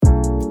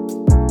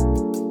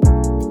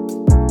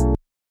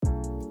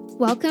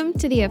Welcome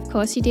to the Of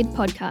Course You Did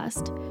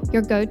podcast,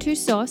 your go-to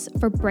source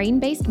for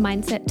brain-based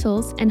mindset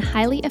tools and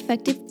highly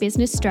effective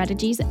business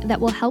strategies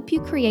that will help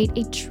you create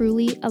a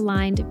truly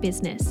aligned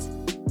business.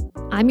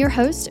 I'm your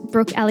host,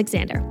 Brooke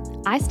Alexander.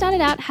 I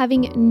started out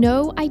having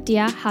no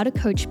idea how to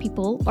coach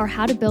people or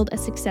how to build a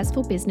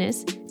successful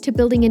business to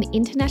building an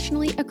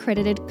internationally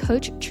accredited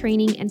coach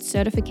training and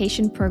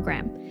certification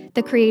program,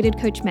 the Created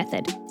Coach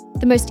Method,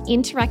 the most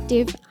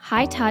interactive,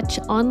 high-touch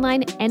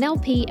online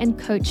NLP and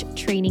coach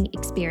training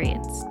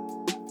experience.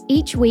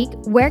 Each week,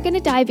 we're going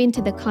to dive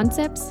into the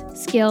concepts,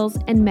 skills,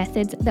 and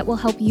methods that will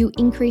help you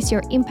increase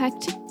your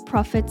impact,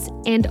 profits,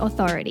 and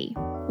authority.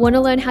 Want to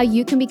learn how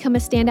you can become a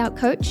standout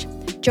coach?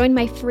 Join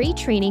my free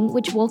training,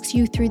 which walks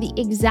you through the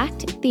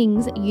exact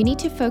things you need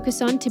to focus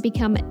on to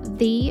become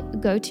the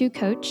go-to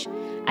coach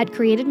at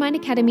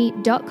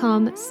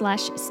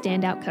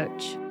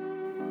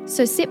createdmindacademy.com/standoutcoach.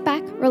 So sit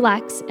back,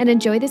 relax, and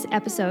enjoy this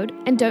episode,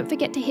 and don't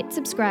forget to hit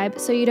subscribe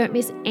so you don't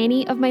miss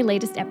any of my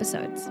latest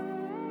episodes.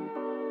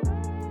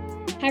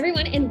 Hi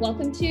everyone, and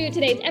welcome to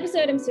today's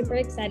episode. I'm super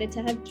excited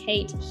to have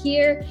Kate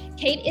here.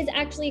 Kate is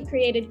actually a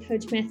Created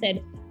Coach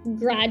Method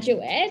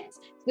graduate,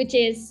 which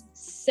is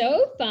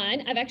so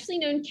fun. I've actually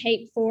known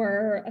Kate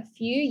for a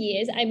few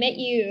years. I met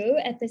you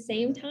at the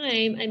same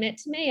time I met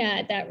Tamaya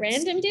at that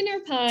random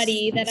dinner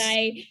party that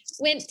I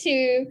went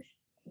to,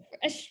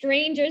 a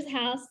stranger's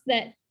house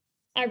that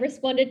I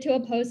responded to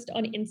a post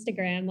on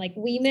Instagram. Like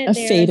we met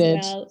there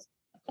as well.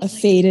 A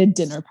faded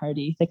dinner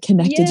party that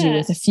connected you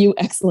with a few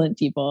excellent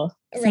people,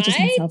 such as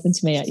myself and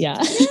Tamaya. Yeah,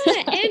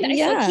 and I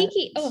saw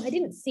Kiki. Oh, I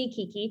didn't see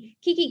Kiki.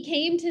 Kiki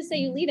came to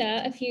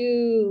Sayulita a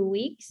few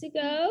weeks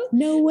ago.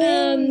 No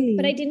way.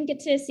 But I didn't get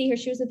to see her.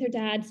 She was with her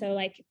dad, so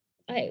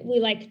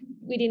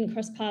we didn't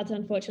cross paths,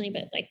 unfortunately.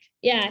 But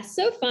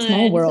so fun.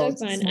 Small world.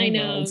 So fun. Small I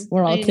know. World.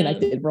 We're all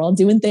connected. We're all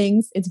doing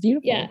things. It's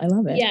beautiful. Yeah. I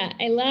love it. Yeah,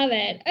 I love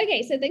it.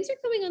 Okay, so thanks for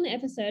coming on the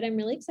episode. I'm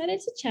really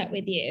excited to chat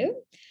with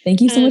you. Thank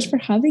you so much for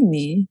having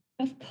me.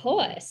 Of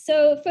course.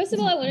 So first of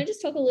all, I want to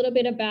just talk a little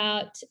bit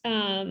about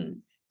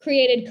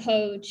Created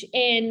Coach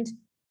and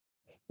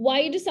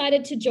why you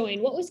decided to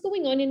join. What was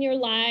going on in your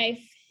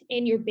life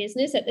and your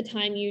business at the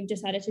time you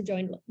decided to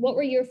join? What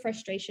were your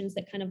frustrations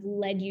that kind of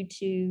led you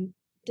to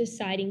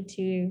deciding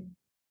to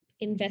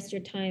invest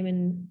your time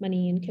and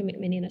money and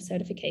commitment in a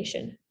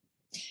certification?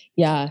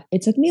 Yeah,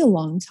 it took me a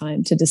long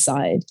time to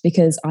decide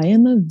because I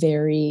am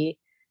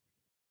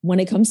when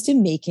it comes to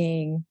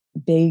making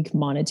big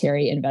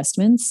monetary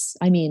investments,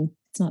 I mean,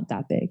 it's not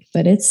that big,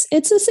 but it's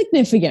a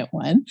significant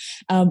one.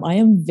 I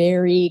am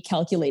very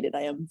calculated.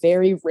 I am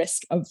very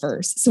risk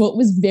averse. So it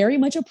was very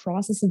much a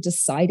process of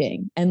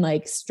deciding and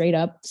straight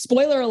up,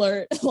 spoiler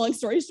alert, long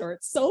story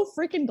short, so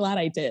freaking glad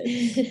I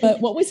did.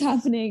 But what was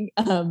happening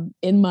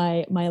in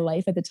my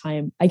life at the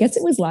time, I guess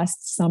it was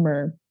last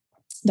summer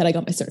that I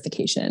got my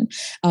certification.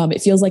 It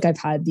feels like I've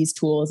had these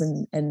tools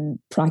and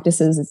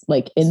practices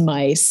in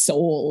my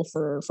soul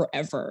for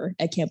forever.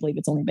 I can't believe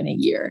it's only been a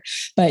year.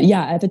 But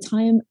yeah, at the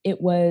time I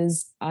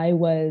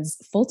was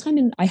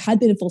full-time I had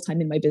been full-time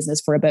in my business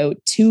for about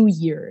 2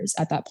 years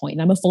at that point.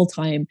 And I'm a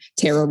full-time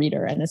tarot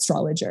reader and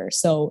astrologer.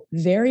 So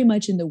very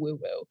much in the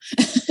woo-woo.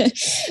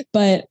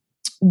 But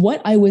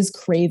what I was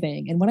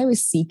craving and what I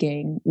was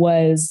seeking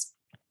was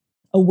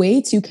a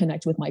way to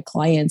connect with my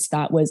clients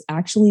that was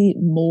actually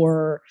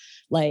more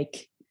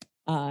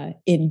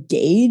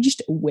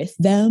engaged with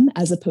them,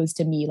 as opposed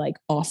to me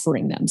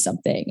offering them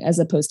something, as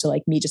opposed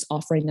to me just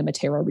offering them a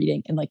tarot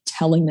reading and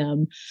telling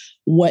them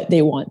what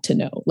they want to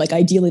know.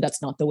 Ideally, that's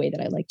not the way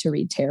that I like to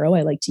read tarot.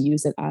 I like to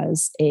use it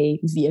as a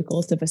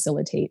vehicle to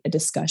facilitate a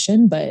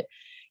discussion, but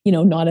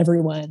not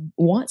everyone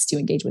wants to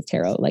engage with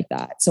tarot like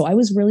that. So I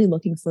was really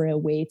looking for a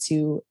way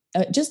to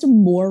just a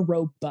more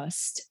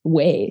robust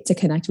way to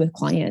connect with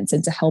clients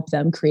and to help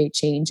them create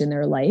change in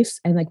their life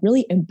and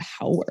really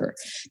empower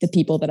the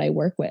people that I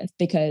work with.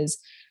 Because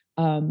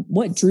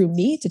what drew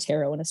me to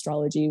tarot and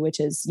astrology, which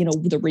is,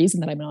 the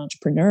reason that I'm an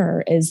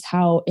entrepreneur, is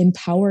how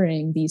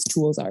empowering these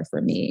tools are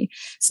for me.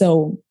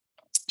 So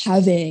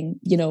having,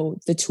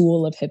 the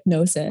tool of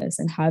hypnosis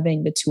and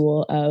having the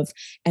tool of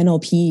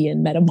NLP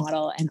and meta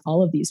model and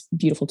all of these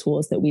beautiful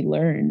tools that we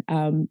learn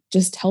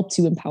just help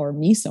to empower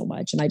me so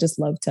much. And I just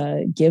love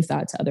to give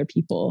that to other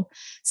people.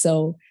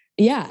 So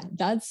yeah,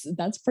 that's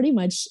pretty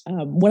much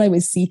what I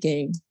was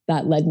seeking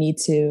that led me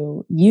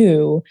to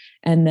you.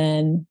 And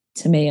then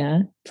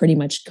Tamaya pretty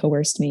much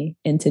coerced me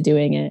into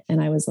doing it.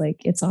 And I was like,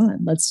 it's on,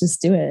 let's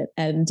just do it.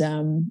 And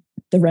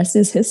the rest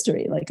is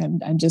history.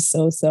 I'm just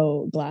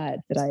so glad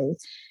that I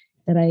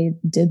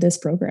did this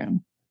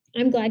program.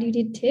 I'm glad you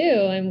did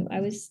too. I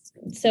was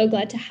so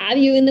glad to have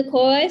you in the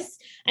course.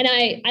 And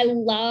I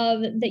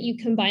love that you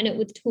combine it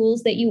with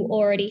tools that you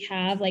already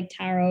have, like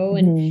tarot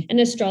and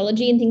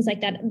astrology and things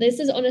like that. This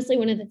is honestly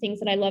one of the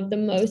things that I love the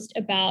most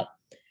about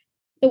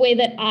the way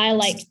that I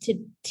like to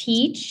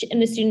teach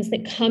and the students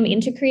that come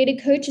into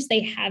Creative Coach is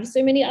they have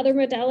so many other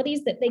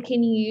modalities that they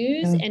can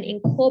use and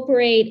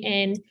incorporate,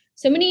 and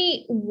so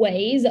many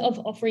ways of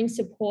offering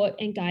support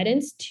and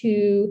guidance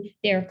to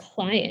their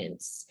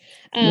clients.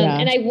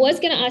 And I was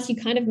going to ask, you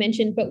kind of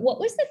mentioned, but what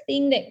was the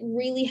thing that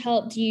really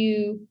helped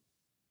you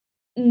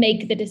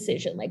make the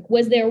decision? Like,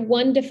 was there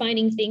one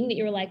defining thing that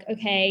you were like,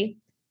 okay,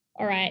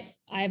 all right,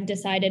 I've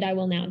decided I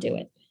will now do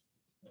it?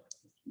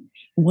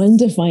 One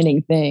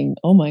defining thing.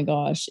 Oh my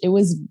gosh. It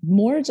was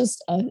more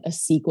just a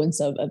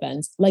sequence of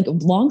events. Like,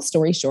 long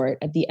story short,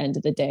 at the end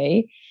of the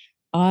day,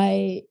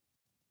 I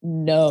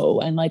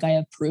know, and like I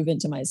have proven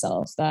to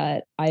myself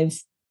that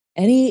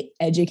any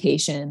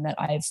education that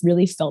I've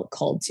really felt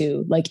called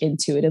to, like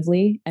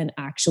intuitively, and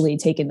actually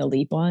taken the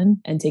leap on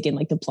and taken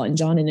like the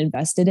plunge on and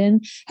invested in,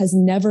 has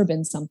never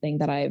been something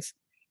that I've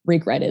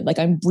regretted. Like,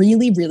 I'm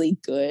really, really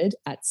good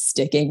at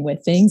sticking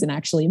with things and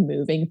actually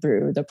moving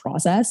through the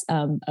process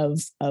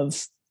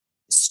of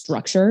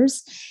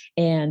structures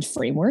and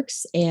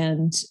frameworks.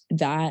 And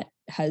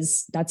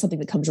that's something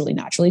that comes really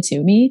naturally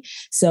to me.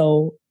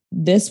 So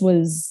this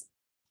was,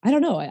 I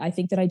don't know. I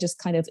think that I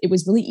just it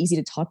was really easy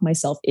to talk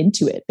myself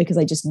into it because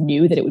I just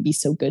knew that it would be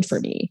so good for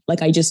me.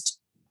 Like, I just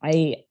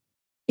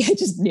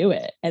knew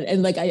it.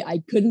 And like,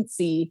 I couldn't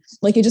see,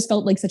 like, it just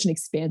felt like such an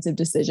expansive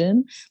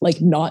decision.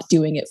 Like, not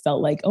doing it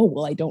felt like, oh,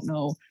 well, I don't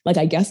know. Like,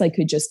 I guess I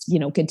could just,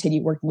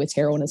 continue working with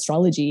tarot and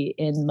astrology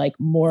in like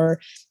more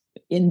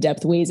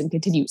in-depth ways and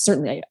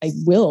certainly I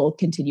will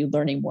continue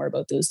learning more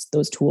about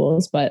those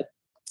tools, but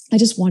I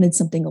just wanted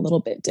something a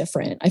little bit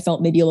different. I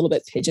felt maybe a little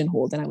bit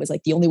pigeonholed. And I was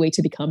like, the only way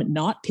to become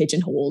not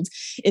pigeonholed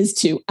is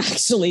to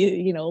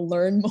actually,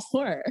 learn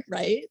more.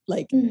 Right.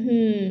 Like,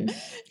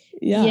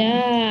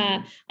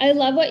 Yeah. I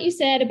love what you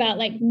said about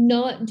like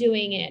not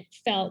doing it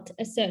felt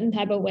a certain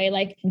type of way.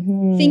 Like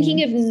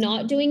thinking of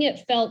not doing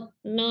it felt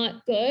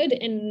not good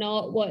and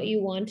not what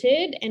you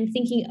wanted. And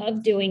thinking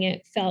of doing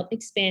it felt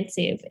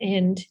expansive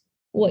and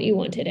what you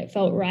wanted. It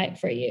felt right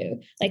for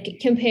you. Like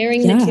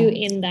comparing the two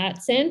in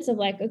that sense of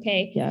like,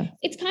 okay,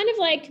 it's kind of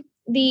like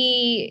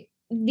the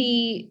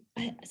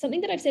something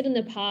that I've said in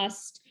the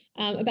past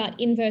about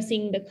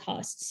inversing the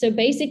cost. So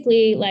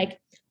basically, like,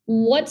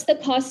 what's the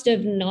cost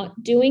of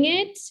not doing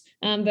it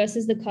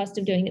versus the cost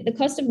of doing it? The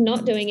cost of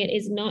not doing it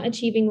is not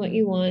achieving what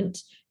you want,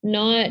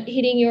 not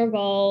hitting your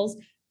goals,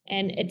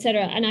 and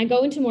etc. And I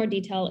go into more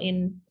detail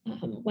in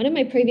one of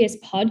my previous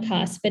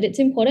podcasts, but it's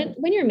important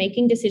when you're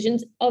making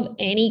decisions of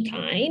any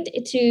kind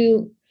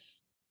to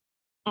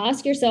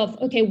ask yourself,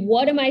 okay,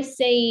 what am I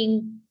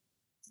saying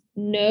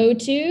no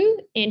to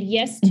and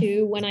yes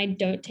to when I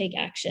don't take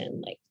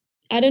action? Like,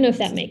 I don't know if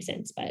that makes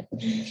sense, but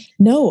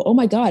no, oh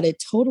my God,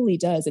 it totally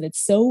does. And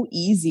it's so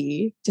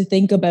easy to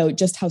think about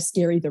just how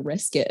scary the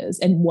risk is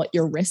and what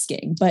you're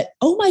risking. But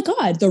oh my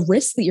God, the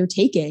risk that you're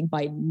taking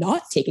by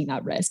not taking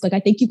that risk. Like, I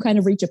think you kind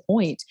of reach a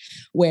point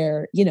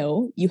where,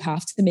 you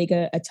have to make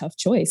a tough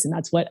choice, and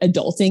that's what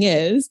adulting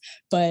is.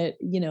 But,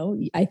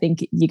 I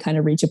think you kind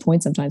of reach a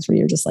point sometimes where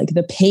you're just like,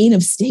 the pain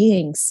of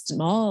staying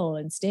small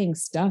and staying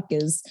stuck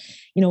is,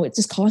 it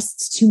just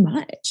costs too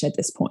much at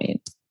this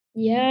point.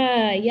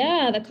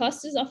 Yeah. The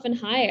cost is often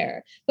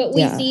higher, but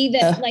we see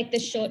that like the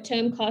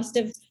short-term cost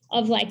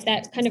of like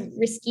that kind of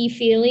risky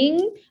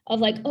feeling of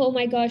like, oh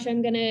my gosh,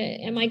 am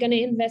I gonna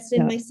invest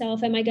in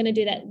myself? Am I gonna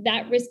do that?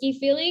 That risky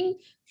feeling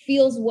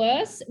feels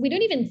worse. We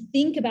don't even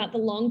think about the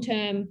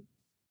long-term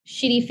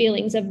shitty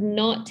feelings of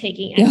not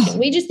taking action.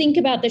 We just think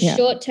about the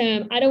short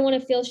term. I don't want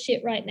to feel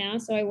shit right now,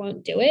 so I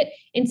won't do it.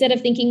 Instead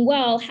of thinking,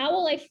 well, how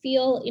will I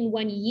feel in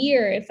 1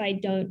 year if I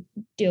don't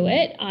do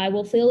it? I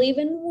will feel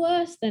even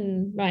worse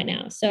than right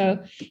now.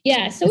 So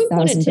so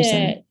important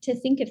to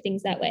think of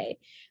things that way.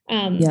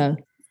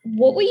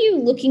 What were you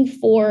looking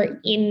for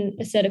in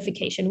a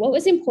certification? What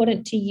was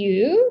important to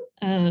you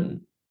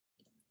in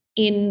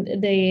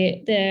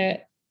the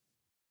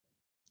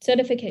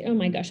certification? Oh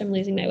my gosh, I'm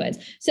losing my words.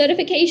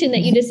 Certification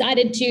that you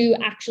decided to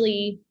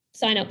actually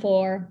sign up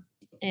for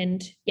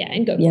and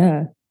go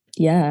for.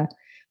 Yeah.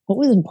 What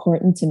was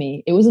important to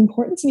me? It was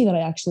important to me that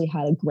I actually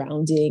had a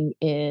grounding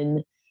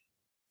in,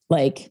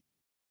 like,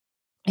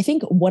 I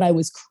think what I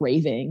was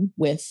craving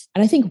with,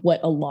 and I think what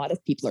a lot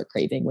of people are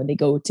craving when they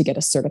go to get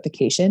a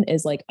certification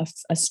is like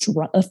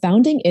a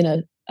founding in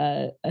a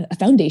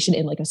foundation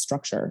in like a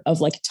structure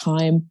of like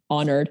time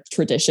honored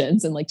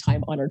traditions and like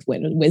time honored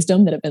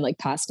wisdom that have been like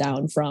passed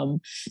down from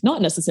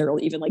not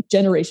necessarily even like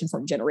generation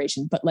from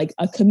generation, but like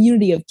a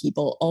community of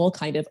people all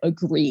kind of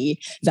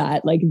agree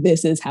that like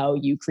this is how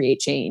you create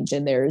change.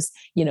 And there's,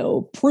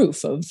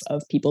 proof of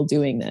people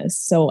doing this.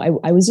 So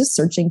I was just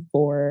searching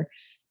for,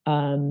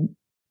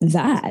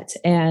 that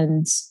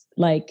and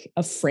like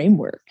a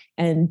framework,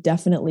 and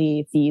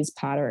definitely these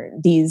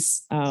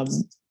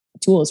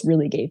tools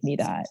really gave me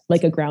that,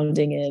 like a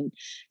grounding in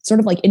sort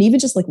of like, and even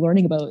just like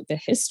learning about the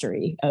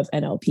history of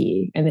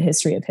NLP and the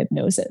history of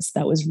hypnosis.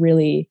 That was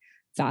really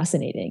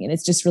fascinating. And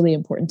it's just really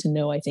important to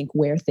know, I think,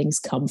 where things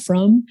come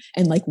from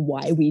and like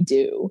why we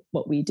do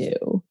what we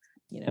do,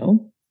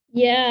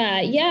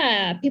 Yeah,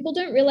 yeah. People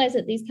don't realize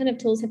that these kind of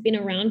tools have been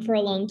around for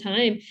a long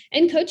time.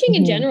 And coaching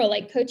in Mhm. general,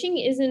 like coaching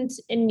isn't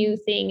a new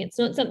thing. It's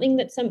not something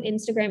that some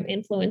Instagram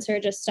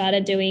influencer just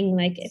started doing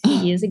like a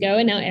few years ago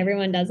and now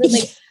everyone does it.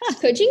 Like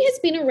coaching has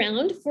been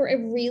around for a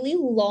really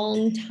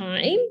long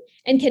time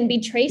and can be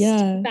traced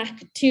Yeah.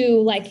 back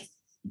to like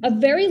a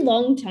very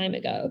long time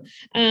ago.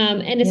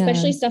 And Yeah.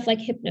 especially stuff like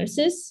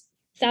hypnosis,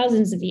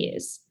 thousands of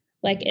years.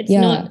 Like it's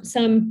Yeah. not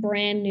some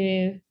brand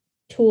new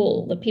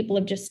tool that people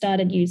have just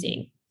started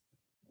using.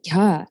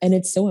 Yeah. And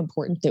it's so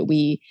important that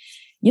we,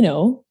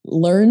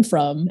 learn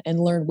from and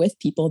learn with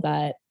people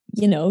that,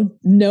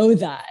 know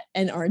that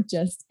and aren't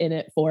just in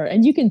it for,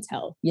 and you can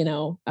tell,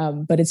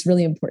 but it's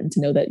really important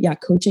to know that, yeah,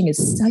 coaching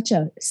is such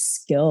a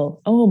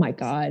skill. Oh my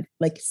God.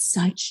 Like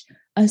such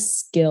a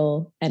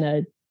skill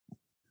and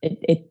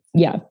it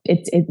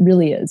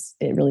really is.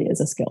 It really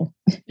is a skill.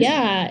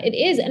 Yeah, it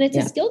is. And it's a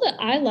Yeah. skill that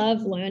I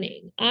love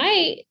learning.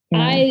 I Yeah.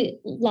 I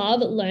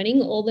love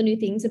learning all the new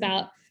things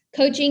about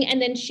coaching and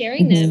then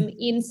sharing them Mhm.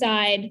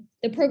 inside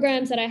the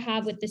programs that I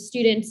have with the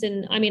students.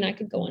 And I mean, I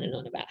could go on and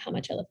on about how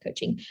much I love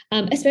coaching,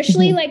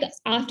 especially Mhm. like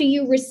after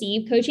you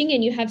receive coaching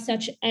and you have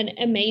such an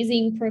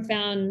amazing,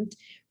 profound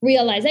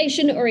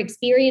realization or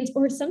experience,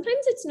 or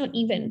sometimes it's not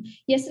even.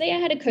 Yesterday, I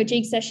had a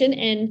coaching session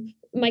and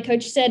my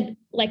coach said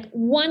like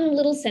one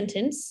little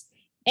sentence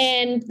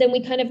and then we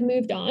kind of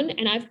moved on.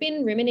 And I've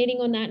been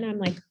ruminating on that. And I'm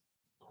like,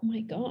 oh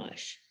my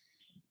gosh,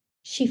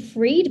 she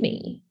freed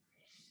me.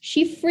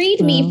 She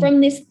freed me Wow.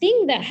 from this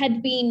thing that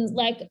had been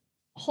like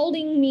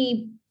holding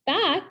me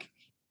back.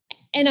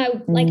 And I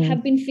like Mm.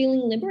 have been feeling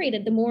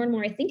liberated the more and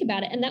more I think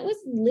about it. And that was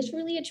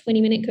literally a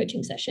 20-minute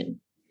coaching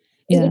session.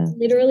 It was Yeah.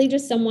 literally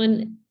just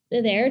someone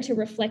there to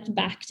reflect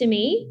back to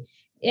me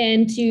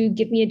and to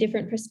give me a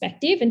different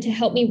perspective and to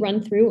help me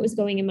run through what was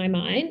going on in my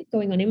mind.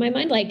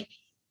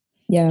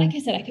 Yeah. Like I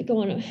said, I could go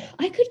on.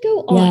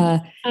 Yeah.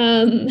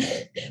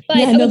 But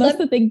Yeah, I no, would that's love,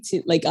 the thing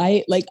too. Like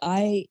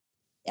I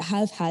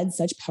have had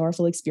such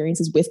powerful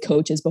experiences with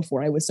coaches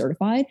before I was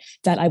certified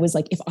that I was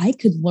like, if I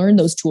could learn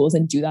those tools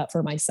and do that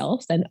for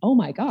myself, then oh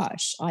my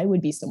gosh, I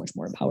would be so much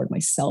more empowered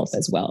myself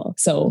as well.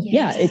 So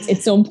yeah, it's yeah,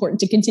 so important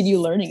to continue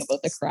learning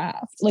about the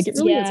craft. Like it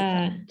really is a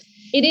craft.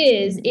 yeah, it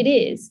is. It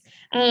is.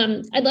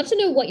 I'd love to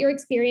know what your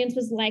experience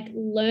was like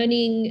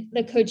learning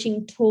the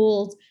coaching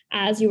tools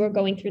as you were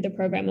going through the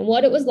program and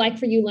what it was like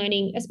for you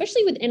learning,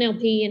 especially with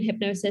NLP and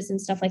hypnosis and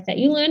stuff like that.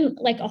 You learn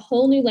like a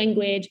whole new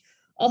language,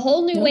 a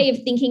whole new way No.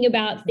 of thinking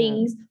about Yeah.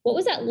 things. What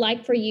was that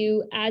like for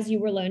you as you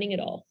were learning it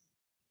all?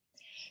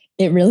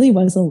 It really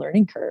was a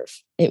learning curve.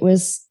 It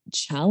was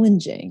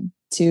challenging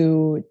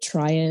to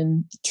try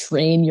and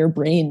train your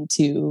brain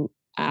to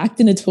act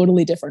in a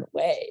totally different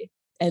way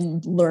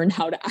and learn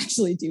how to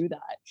actually do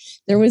that.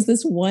 There was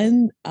this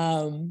one,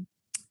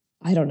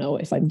 I don't know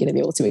if I'm going to be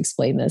able to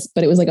explain this,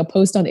 but it was like a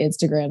post on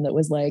Instagram that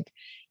was like,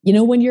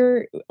 when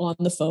you're on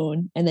the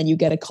phone and then you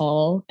get a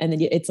call and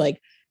then it's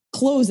like,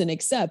 close and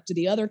accept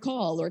the other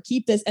call or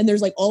keep this. And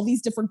there's like all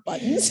these different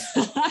buttons.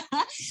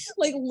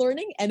 Like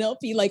learning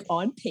NLP like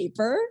on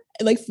paper,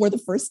 like for the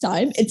first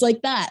time, it's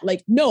like that.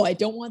 Like, no, I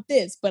don't want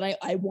this, but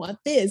I want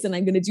this and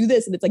I'm going to do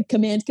this. And it's like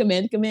command,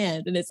 command,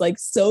 command. And it's like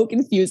so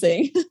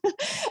confusing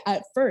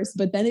at first,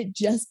 but then it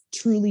just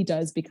truly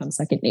does become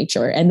second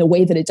nature. And the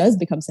way that it does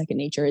become second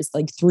nature is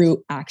like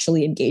through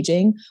actually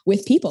engaging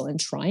with people and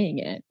trying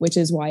it, which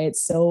is why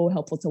it's so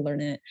helpful to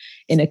learn it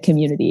in a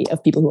community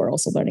of people who are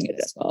also learning it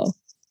as well.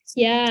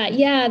 Yeah,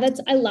 yeah,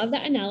 I love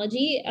that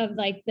analogy of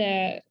like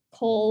the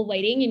call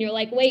waiting and you're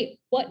like, wait,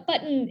 what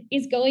button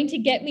is going to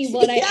get me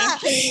what I Yeah.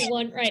 actually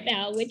want right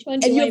now? Which one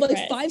And do you I have like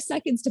press? 5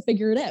 seconds to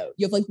figure it out.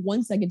 You have like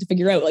 1 second to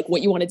figure out like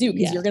what you want to do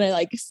because Yeah. you're gonna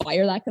like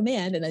fire that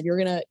command and then you're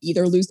gonna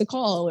either lose the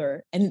call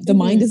or and the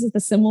mind Mhm. is a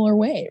similar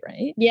way,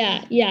 right?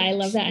 Yeah, yeah, I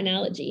love that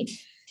analogy.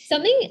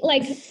 Something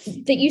like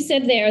that you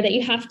said there that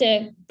you have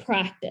to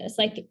practice,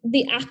 like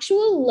the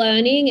actual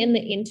learning and the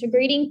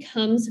integrating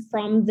comes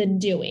from the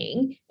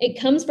doing. It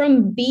comes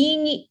from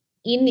being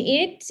in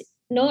it,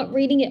 not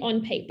reading it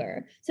on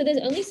paper. So there's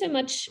only so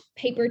much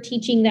paper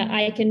teaching that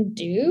I can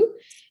do.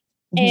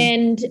 Mhm.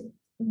 And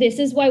this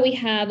is why we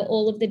have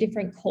all of the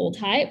different call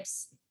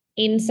types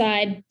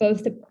inside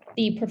both the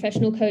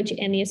professional coach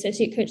and the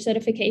associate coach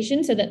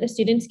certification so that the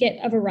students get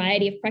a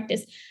variety of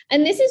practice.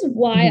 And this is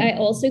why I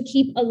also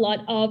keep a lot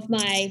of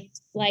my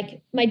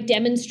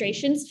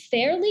demonstrations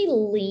fairly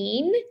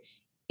lean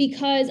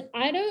because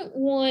I don't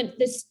want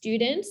the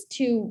students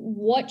to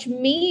watch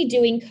me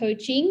doing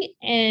coaching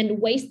and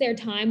waste their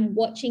time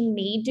watching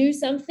me do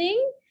something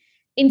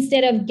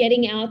instead of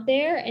getting out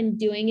there and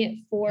doing it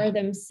for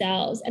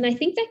themselves. And I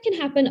think that can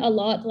happen a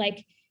lot.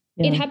 Like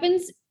it Yeah.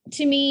 happens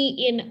to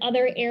me in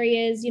other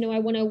areas. I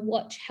want to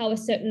watch how a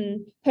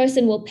certain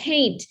person will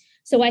paint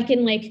so I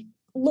can like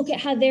look at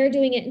how they're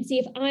doing it and see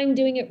if I'm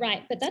doing it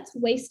right. But that's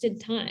wasted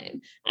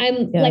time.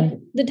 I'm Yeah. like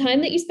the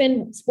time that you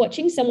spend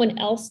watching someone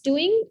else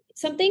doing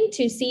something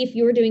to see if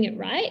you're doing it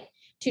right.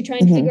 to try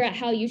and figure out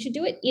how you should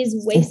do it is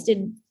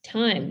wasted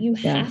time. You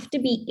have to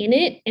be in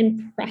it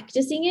and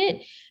practicing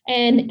it.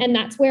 And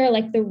that's where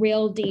like the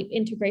real deep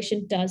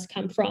integration does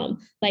come from.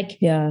 Like,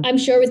 I'm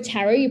sure with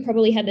tarot, you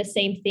probably had the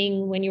same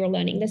thing when you were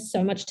learning. There's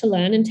so much to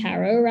learn in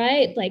tarot,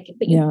 right? Like,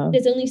 but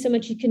there's only so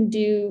much you can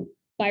do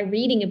by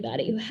reading about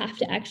it. You have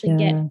to actually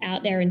get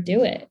out there and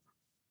do it.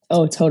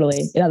 Oh,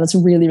 totally. Yeah, that's a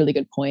really, really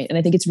good point. And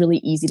I think it's really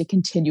easy to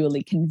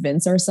continually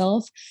convince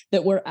ourselves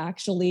that we're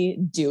actually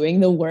doing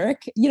the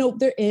work. You know,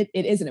 it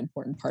is an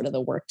important part of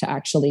the work to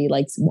actually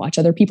like watch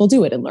other people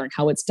do it and learn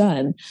how it's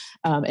done,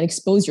 and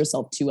expose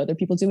yourself to other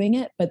people doing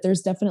it. But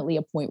there's definitely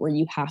a point where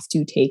you have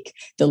to take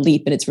the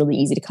leap, and it's really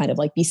easy to kind of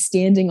like be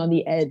standing on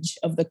the edge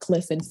of the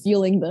cliff and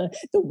feeling the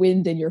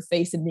wind in your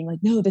face and being like,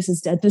 no, this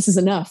is dead. This is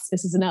enough.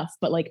 This is enough.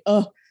 But like,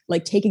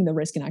 like taking the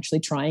risk and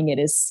actually trying it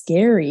is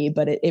scary,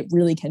 but it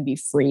really can be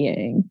freeing.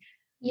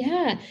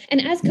 Yeah.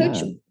 And as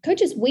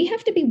coaches, we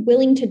have to be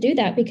willing to do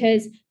that,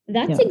 because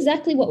that's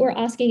exactly what we're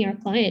asking our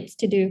clients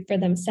to do for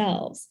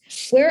themselves.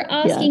 We're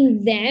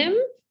asking them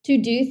to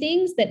do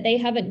things that they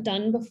haven't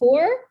done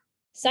before,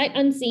 sight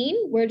unseen.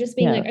 We're just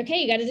being like, okay,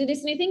 you got to do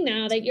this new thing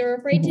now that you're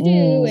afraid to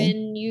do.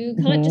 And you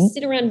can't just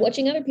sit around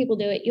watching other people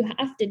do it. You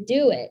have to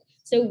do it.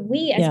 So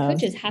we as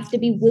coaches have to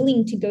be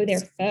willing to go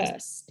there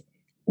first.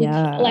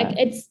 Like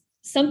it's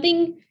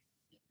something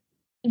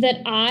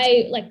that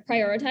I like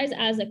prioritize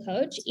as a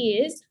coach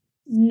is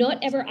not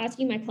ever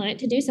asking my client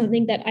to do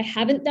something that I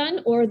haven't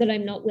done or that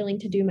I'm not willing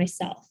to do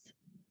myself.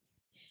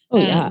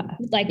 I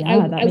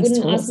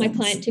wouldn't ask my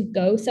client to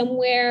go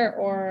somewhere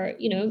or,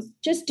 you know,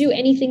 just do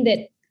anything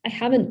that I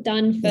haven't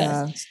done first.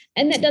 Yeah.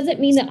 And that doesn't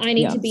mean that I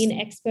need to be an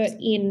expert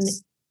in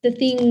the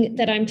thing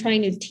that I'm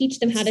trying to teach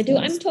them how to do.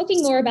 I'm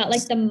talking more about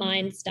like the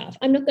mind stuff.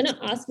 I'm not going to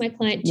ask my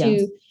client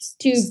to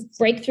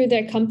break through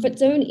their comfort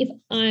zone if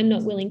I'm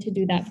not willing to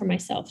do that for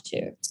myself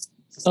too.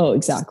 Oh,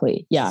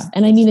 exactly. Yeah.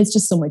 And I mean, it's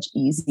just so much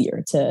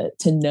easier to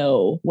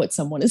know what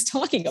someone is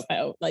talking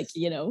about. Like,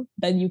 you know,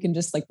 then you can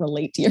just like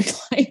relate to your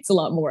clients a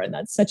lot more. And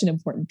that's such an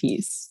important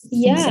piece.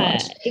 Yeah,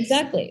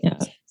 exactly. Yeah.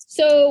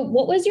 So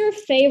what was your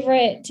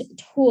favorite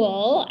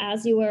tool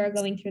as you were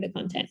going through the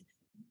content?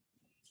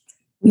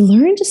 We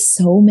learned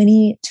so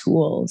many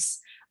tools.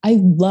 I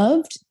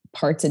loved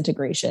parts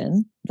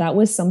integration. That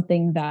was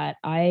something that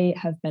I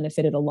have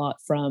benefited a lot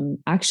from,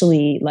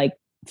 actually, like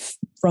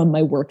from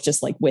my work,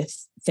 just like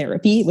with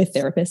therapy, with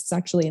therapists.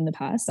 Actually, in the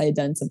past, I had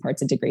done some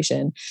parts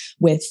integration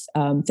with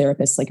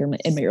therapists like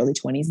in my early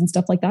 20s and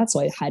stuff like that.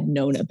 So I had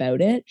known about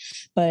it,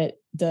 but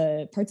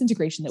the parts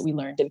integration that we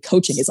learned in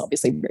coaching is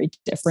obviously very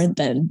different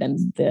than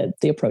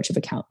the approach of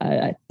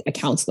a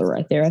counselor or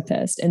a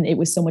therapist. And it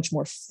was so much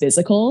more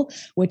physical,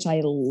 which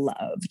I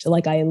loved.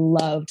 Like I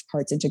loved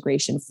parts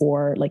integration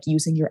for like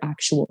using your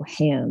actual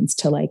hands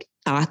to like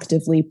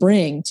actively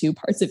bring two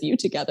parts of you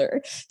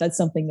together. That's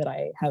something that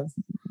I have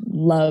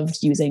loved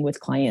using with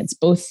clients,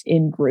 both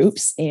in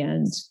groups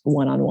and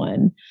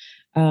one-on-one.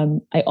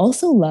 I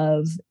also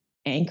love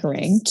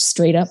anchoring,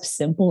 straight up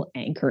simple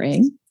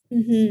anchoring.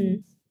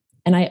 Mm-hmm.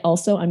 And I'm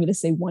going to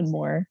say one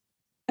more.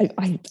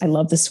 I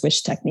love the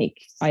swish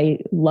technique. I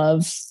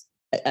love,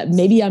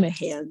 maybe I'm a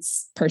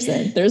hands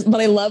person.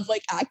 But I love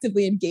like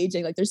actively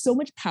engaging. Like there's so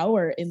much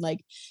power in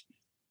like,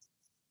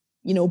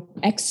 you know,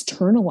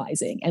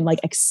 externalizing and like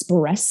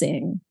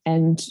expressing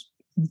and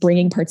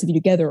bringing parts of you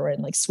together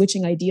and like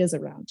switching ideas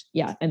around.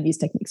 Yeah. And these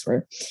techniques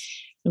were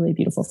really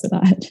beautiful for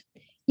that.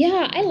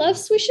 Yeah, I love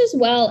swish as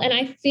well. And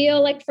I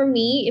feel like for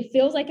me, it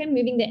feels like I'm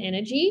moving the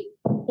energy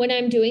when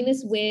I'm doing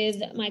this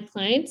with my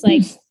clients.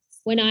 Like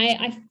when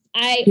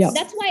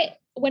that's why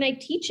when I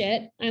teach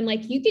it, I'm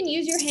like, you can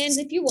use your hands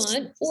if you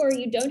want, or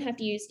you don't have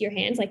to use your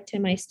hands, like to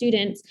my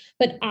students.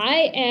 But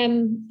I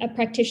am a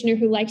practitioner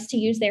who likes to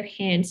use their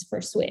hands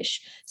for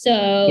swish.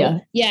 So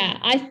yeah,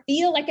 I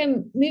feel like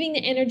I'm moving the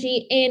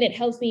energy and it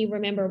helps me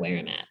remember where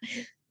I'm at.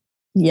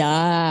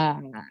 Yeah.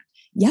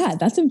 Yeah,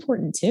 that's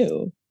important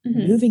too.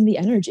 Mm-hmm. Moving the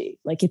energy.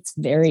 Like it's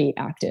very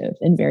active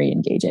and very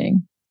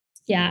engaging.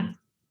 Yeah.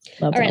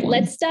 All right.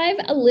 Let's dive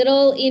a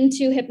little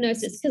into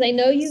hypnosis, because I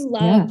know you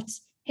loved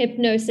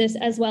hypnosis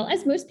as well,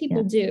 as most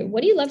people do.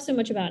 What do you love so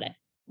much about it?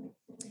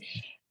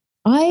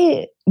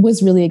 I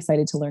was really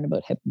excited to learn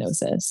about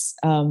hypnosis.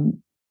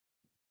 And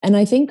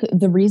I think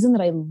the reason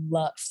that I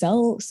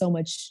fell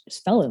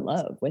in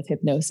love with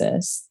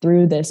hypnosis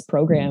through this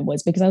program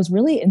was because I was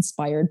really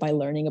inspired by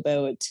learning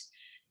about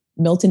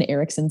Milton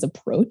Erickson's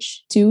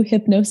approach to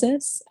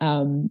hypnosis.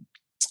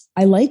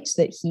 I liked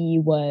that he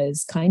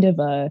was kind of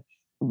a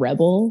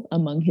rebel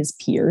among his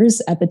peers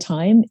at the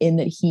time, in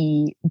that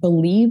he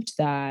believed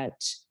that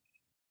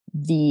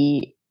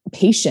the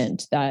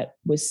patient that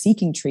was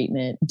seeking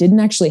treatment didn't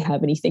actually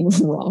have anything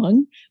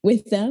wrong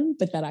with them,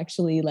 but that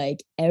actually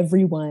like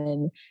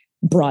everyone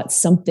brought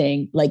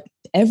something, like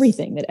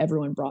everything that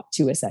everyone brought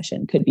to a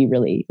session could be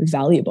really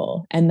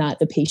valuable. And that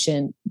the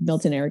patient,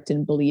 Milton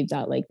Erickson believed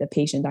that like the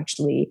patient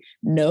actually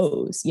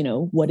knows, you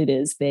know, what it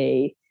is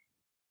they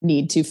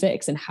need to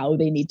fix and how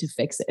they need to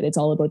fix it. It's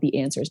all about the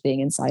answers being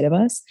inside of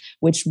us,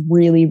 which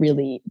really,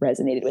 really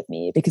resonated with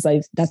me, because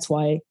that's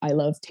why I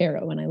love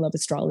tarot and I love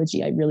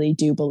astrology. I really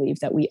do believe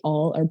that we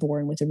all are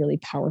born with a really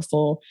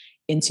powerful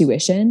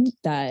intuition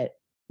that,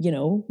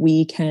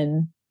 we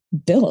can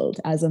build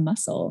as a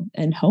muscle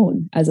and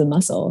hone as a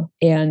muscle.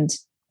 And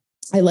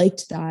I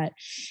liked that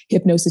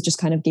hypnosis just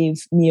kind of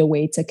gave me a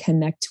way to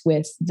connect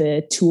with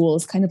the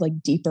tools kind of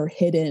like deeper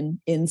hidden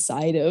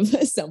inside of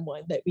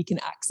someone that we can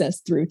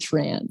access through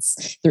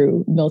trance,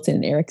 through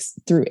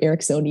through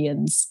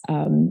Ericksonian's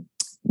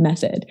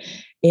method.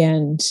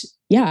 And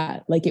yeah,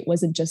 like it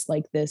wasn't just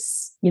like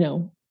this,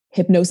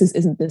 hypnosis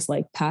isn't this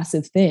like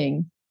passive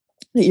thing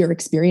that you're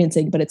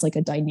experiencing, but it's like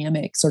a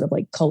dynamic sort of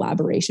like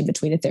collaboration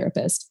between a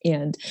therapist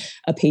and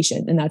a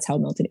patient. And that's how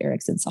Milton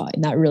Erickson saw it.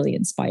 And that really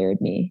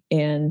inspired me.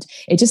 And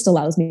it just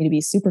allows me to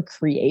be super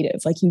creative.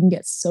 Like you can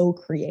get so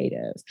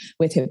creative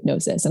with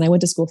hypnosis. And I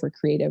went to school for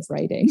creative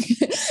writing.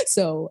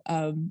 So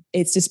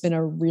it's just been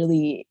a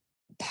really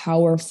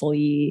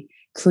powerfully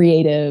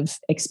creative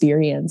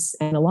experience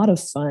and a lot of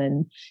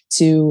fun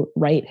to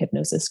write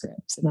hypnosis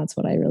scripts. And that's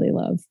what I really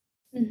love.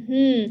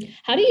 Mm-hmm.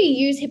 How do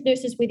you use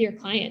hypnosis with your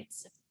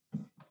clients?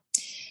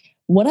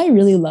 What I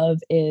really love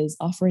is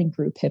offering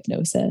group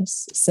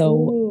hypnosis.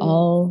 So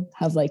I'll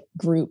have like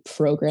group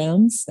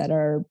programs that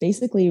are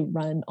basically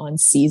run on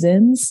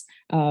seasons.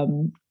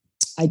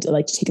 I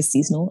like to take a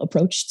seasonal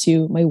approach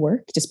to my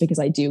work just because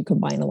I do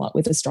combine a lot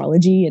with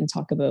astrology and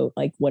talk about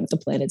like what the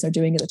planets are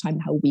doing at the time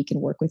and how we can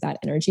work with that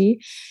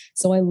energy.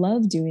 So I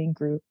love doing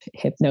group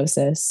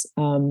hypnosis.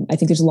 I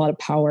think there's a lot of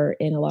power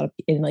in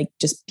like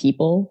just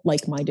people,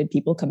 like-minded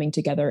people coming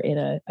together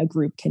in a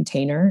group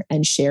container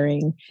and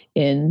sharing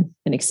in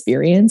an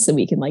experience, so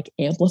we can like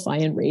amplify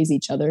and raise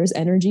each other's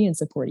energy and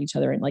support each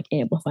other and like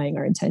amplifying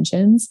our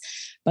intentions.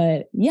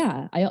 But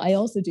yeah, I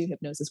also do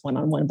hypnosis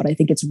one-on-one, but I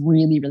think it's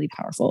really, really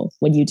powerful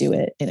when you do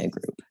it in a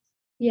group.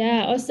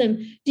 Yeah, awesome.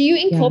 Do you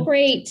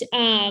incorporate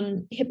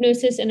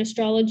hypnosis and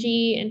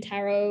astrology and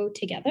tarot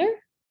together?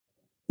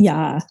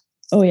 Yeah.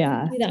 Oh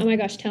yeah. Oh my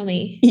gosh, tell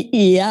me.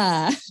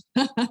 Yeah,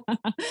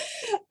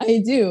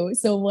 I do.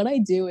 So what I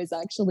do is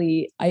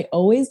actually, I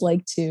always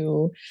like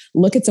to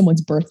look at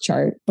someone's birth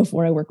chart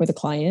before I work with a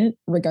client,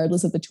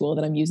 regardless of the tool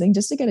that I'm using,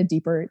 just to get a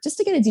deeper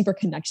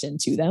connection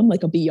to them,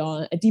 like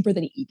a deeper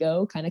than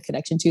ego kind of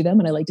connection to them.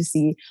 And I like to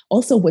see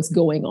also what's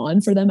going on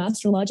for them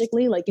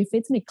astrologically. Like if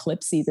it's an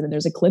eclipse season and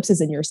there's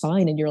eclipses in your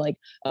sign and you're like,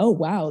 oh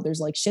wow, there's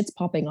like shit's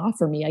popping off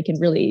for me, I can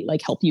really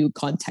like help you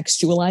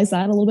contextualize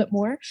that a little bit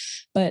more.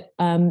 But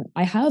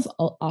I have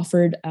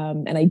offered,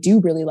 and I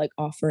do really like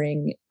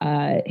offering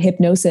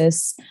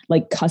hypnosis,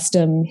 like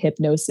custom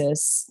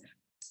hypnosis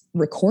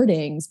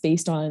recordings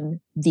based on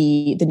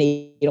the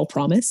natal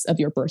promise of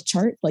your birth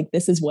chart. Like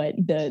this is what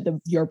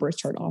your birth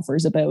chart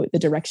offers about the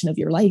direction of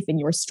your life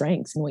and your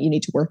strengths and what you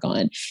need to work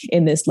on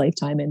in this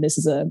lifetime. And this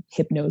is a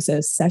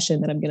hypnosis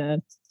session that I'm going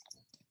to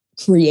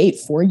create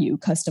for you,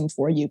 custom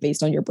for you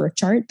based on your birth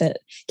chart,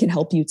 that can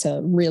help you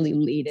to really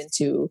lead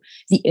into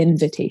the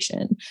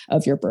invitation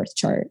of your birth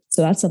chart.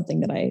 So that's something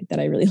that I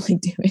really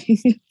like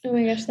doing. Oh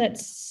my gosh,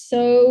 that's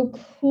so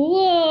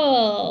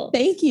cool.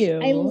 Thank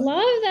you. I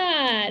love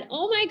that.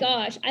 Oh my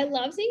gosh. I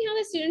love seeing how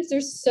the students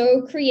are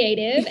so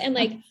creative and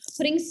like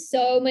putting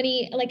so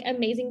many like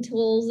amazing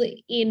tools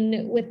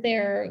in with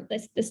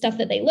the stuff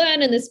that they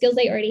learn and the skills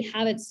they already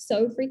have. It's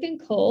so freaking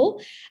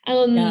cool.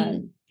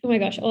 Oh my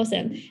gosh,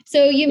 awesome.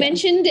 So you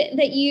mentioned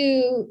that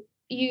you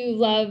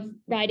love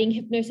writing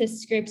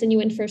hypnosis scripts and you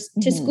went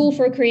to school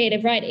for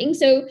creative writing.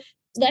 So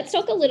let's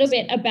talk a little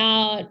bit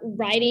about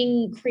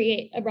writing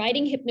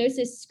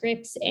hypnosis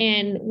scripts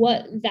and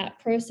what that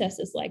process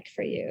is like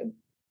for you.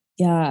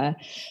 Yeah.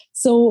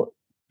 So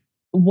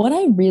what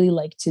I really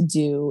like to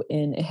do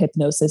in a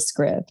hypnosis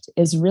script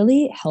is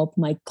really help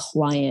my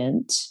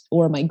client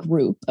or my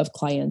group of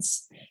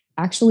clients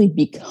actually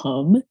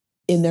become,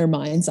 in their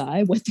mind's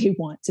eye, what they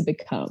want to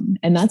become.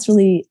 And that's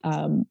really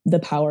the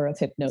power of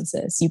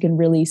hypnosis. You can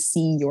really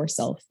see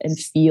yourself and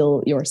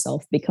feel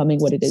yourself becoming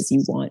what it is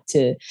you want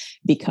to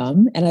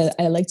become. And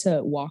I like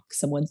to walk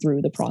someone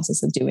through the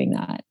process of doing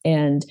that.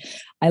 And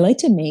I like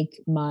to make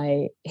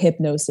my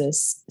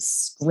hypnosis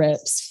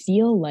scripts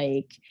feel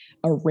like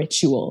a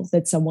ritual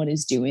that someone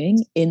is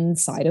doing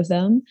inside of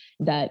them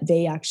that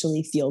they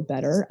actually feel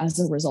better as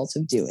a result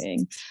of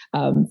doing,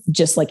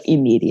 just like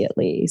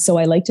immediately. So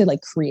I like to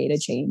like create a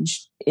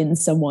change in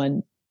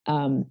someone's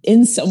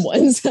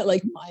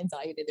like mind's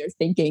eye and in their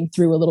thinking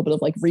through a little bit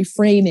of like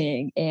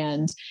reframing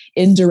and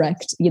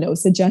indirect,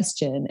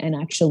 suggestion, and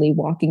actually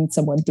walking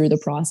someone through the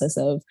process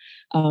of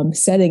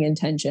setting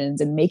intentions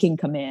and making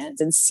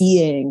commands and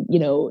seeing,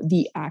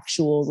 the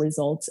actual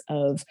results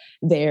of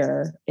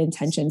their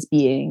intentions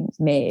being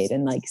made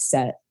and like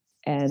set.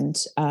 And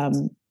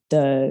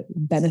the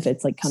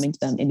benefits like coming to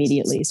them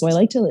immediately. So I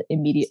like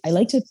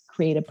to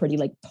create a pretty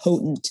like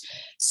potent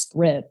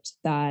script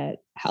that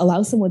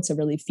allows someone to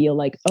really feel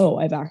like, oh,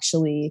 I've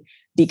actually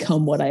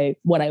become what I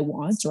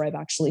want, or I've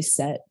actually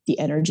set the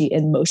energy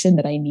in motion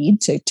that I need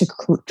to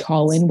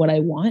call in what I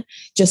want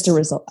as a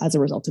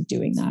result of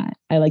doing that.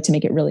 I like to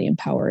make it really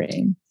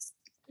empowering.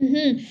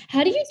 Mm-hmm.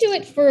 How do you do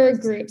it for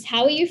groups?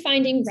 How are you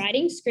finding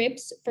writing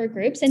scripts for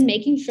groups and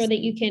making sure that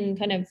you can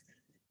kind of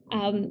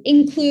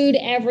include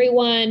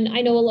everyone?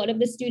 I know a lot of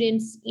the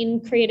students in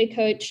Create a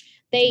Coach,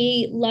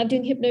 they love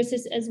doing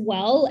hypnosis as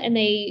well, and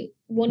they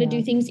want to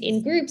do things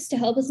in groups to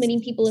help as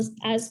many people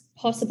as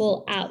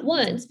possible at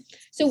once.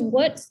 So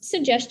what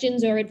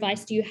suggestions or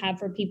advice do you have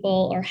for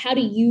people, or how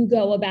do you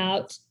go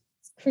about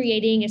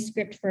creating a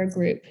script for a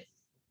group?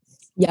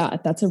 Yeah,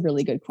 that's a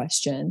really good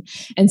question.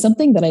 And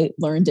something that I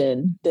learned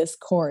in this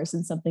course,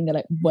 and something that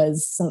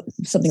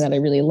I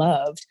really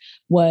loved,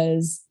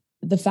 was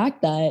the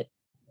fact that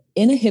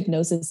in a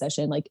hypnosis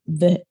session, like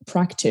the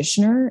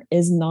practitioner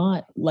is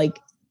not like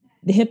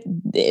the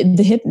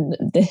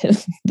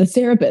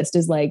therapist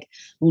is like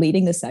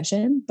leading the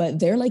session, but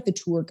they're like the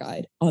tour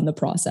guide on the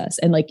process.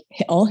 And like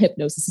all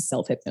hypnosis is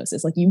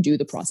self-hypnosis. Like you do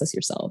the process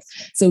yourself.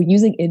 So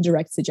using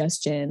indirect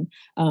suggestion,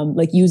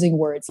 like using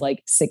words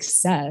like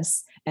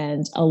success,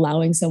 and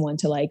allowing someone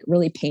to like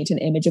really paint an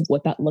image of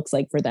what that looks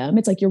like for them.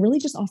 It's like, you're really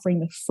just offering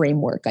the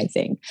framework, I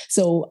think.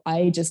 So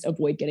I just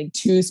avoid getting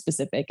too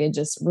specific and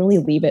just really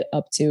leave it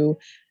up to,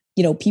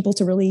 people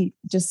to really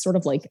just sort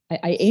of like,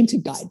 I aim to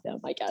guide them,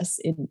 I guess,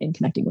 in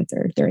connecting with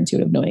their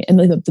intuitive knowing, and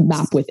the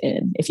map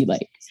within, if you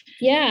like.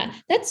 Yeah,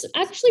 that's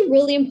actually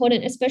really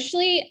important.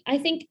 Especially, I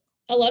think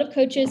a lot of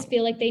coaches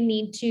feel like they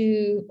need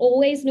to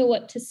always know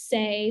what to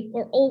say,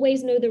 or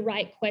always know the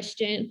right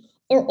question,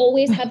 or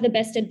always have the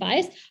best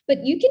advice,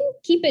 but you can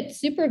keep it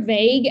super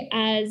vague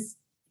as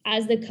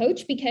the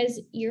coach,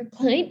 because your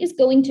client is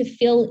going to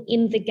fill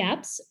in the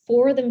gaps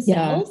for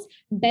themselves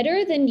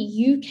better than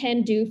you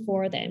can do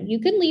for them. You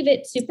can leave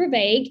it super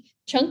vague,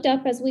 chunked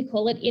up, as we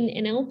call it in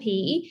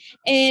NLP,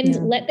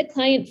 and let the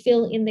client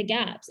fill in the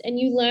gaps. And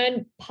you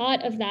learn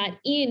part of that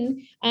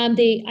in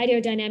the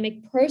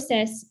ideodynamic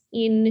process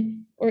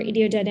or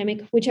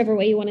ideodynamic, whichever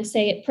way you want to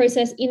say it,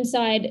 process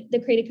inside the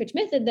Create a Coach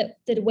method, that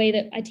the way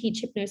that I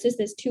teach hypnosis,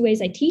 there's 2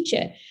 ways I teach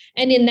it.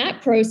 And in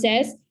that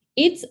process,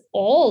 it's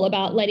all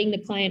about letting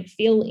the client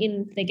fill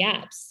in the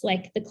gaps.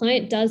 Like the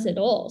client does it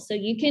all. So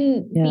you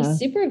can be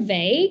super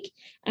vague,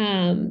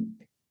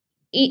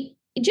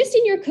 just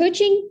in your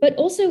coaching, but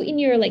also in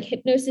your like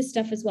hypnosis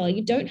stuff as well.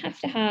 You don't have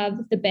to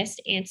have the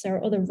best answer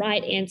or the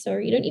right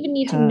answer. You don't even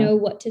need to know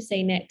what to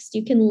say next.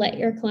 You can let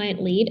your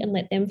client lead and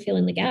let them fill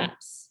in the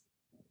gaps.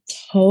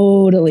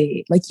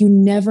 Totally. Like you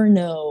never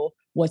know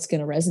what's going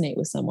to resonate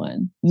with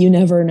someone. You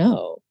never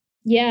know.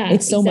 Yeah.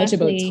 It's so much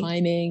about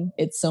timing.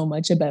 It's so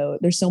much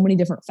about, there's so many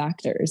different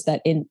factors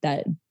that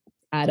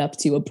add up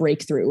to a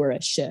breakthrough or a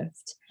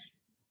shift.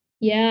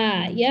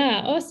 Yeah.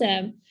 Yeah.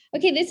 Awesome.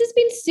 Okay. This has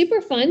been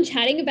super fun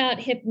chatting about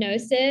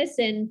hypnosis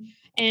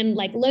and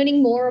like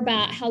learning more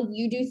about how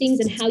you do things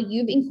and how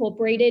you've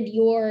incorporated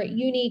your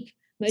unique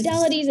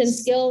modalities and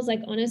skills. Like,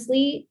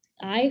 honestly,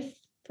 I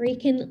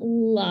freaking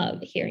love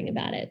hearing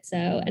about it. So,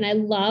 and I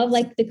love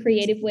like the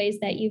creative ways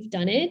that you've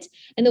done it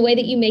and the way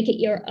that you make it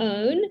your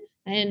own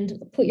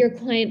and put your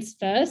clients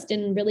first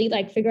and really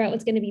like figure out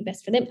what's going to be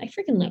best for them. I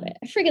freaking love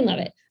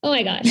it. Oh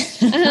my gosh.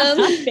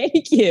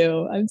 Thank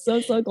you. I'm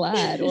so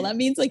glad. Well,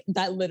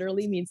 that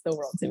literally means the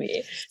world to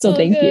me. So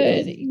thank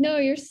you. No,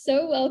 you're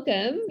so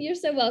welcome.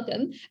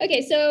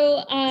 Okay.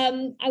 So,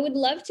 I would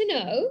love to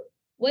know,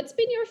 what's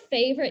been your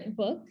favorite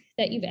book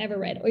that you've ever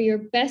read, or your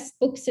best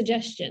book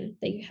suggestion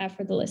that you have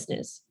for the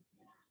listeners?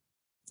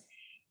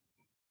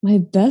 My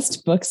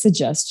best book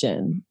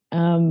suggestion.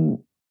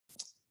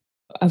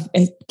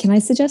 Can I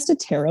suggest a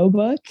tarot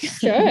book?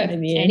 Sure.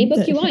 Any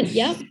book you want.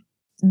 Yeah.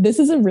 This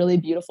is a really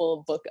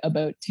beautiful book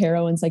about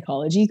tarot and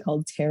psychology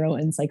called Tarot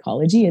and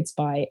Psychology. It's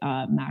by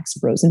Max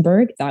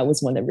Rosenberg. That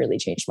was one that really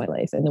changed my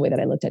life and the way that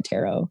I looked at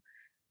tarot.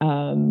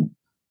 Okay,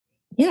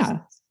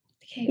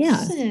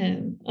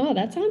 awesome. Oh,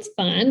 that sounds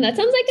fun. That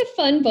sounds like a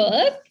fun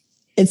book.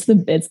 It's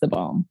the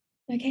bomb.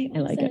 Okay,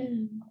 awesome. I like it.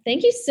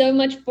 Thank you so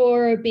much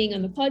for being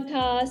on the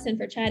podcast and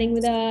for chatting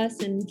with us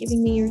and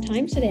giving me your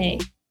time today.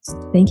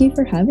 Thank you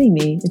for having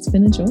me. It's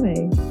been a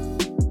joy.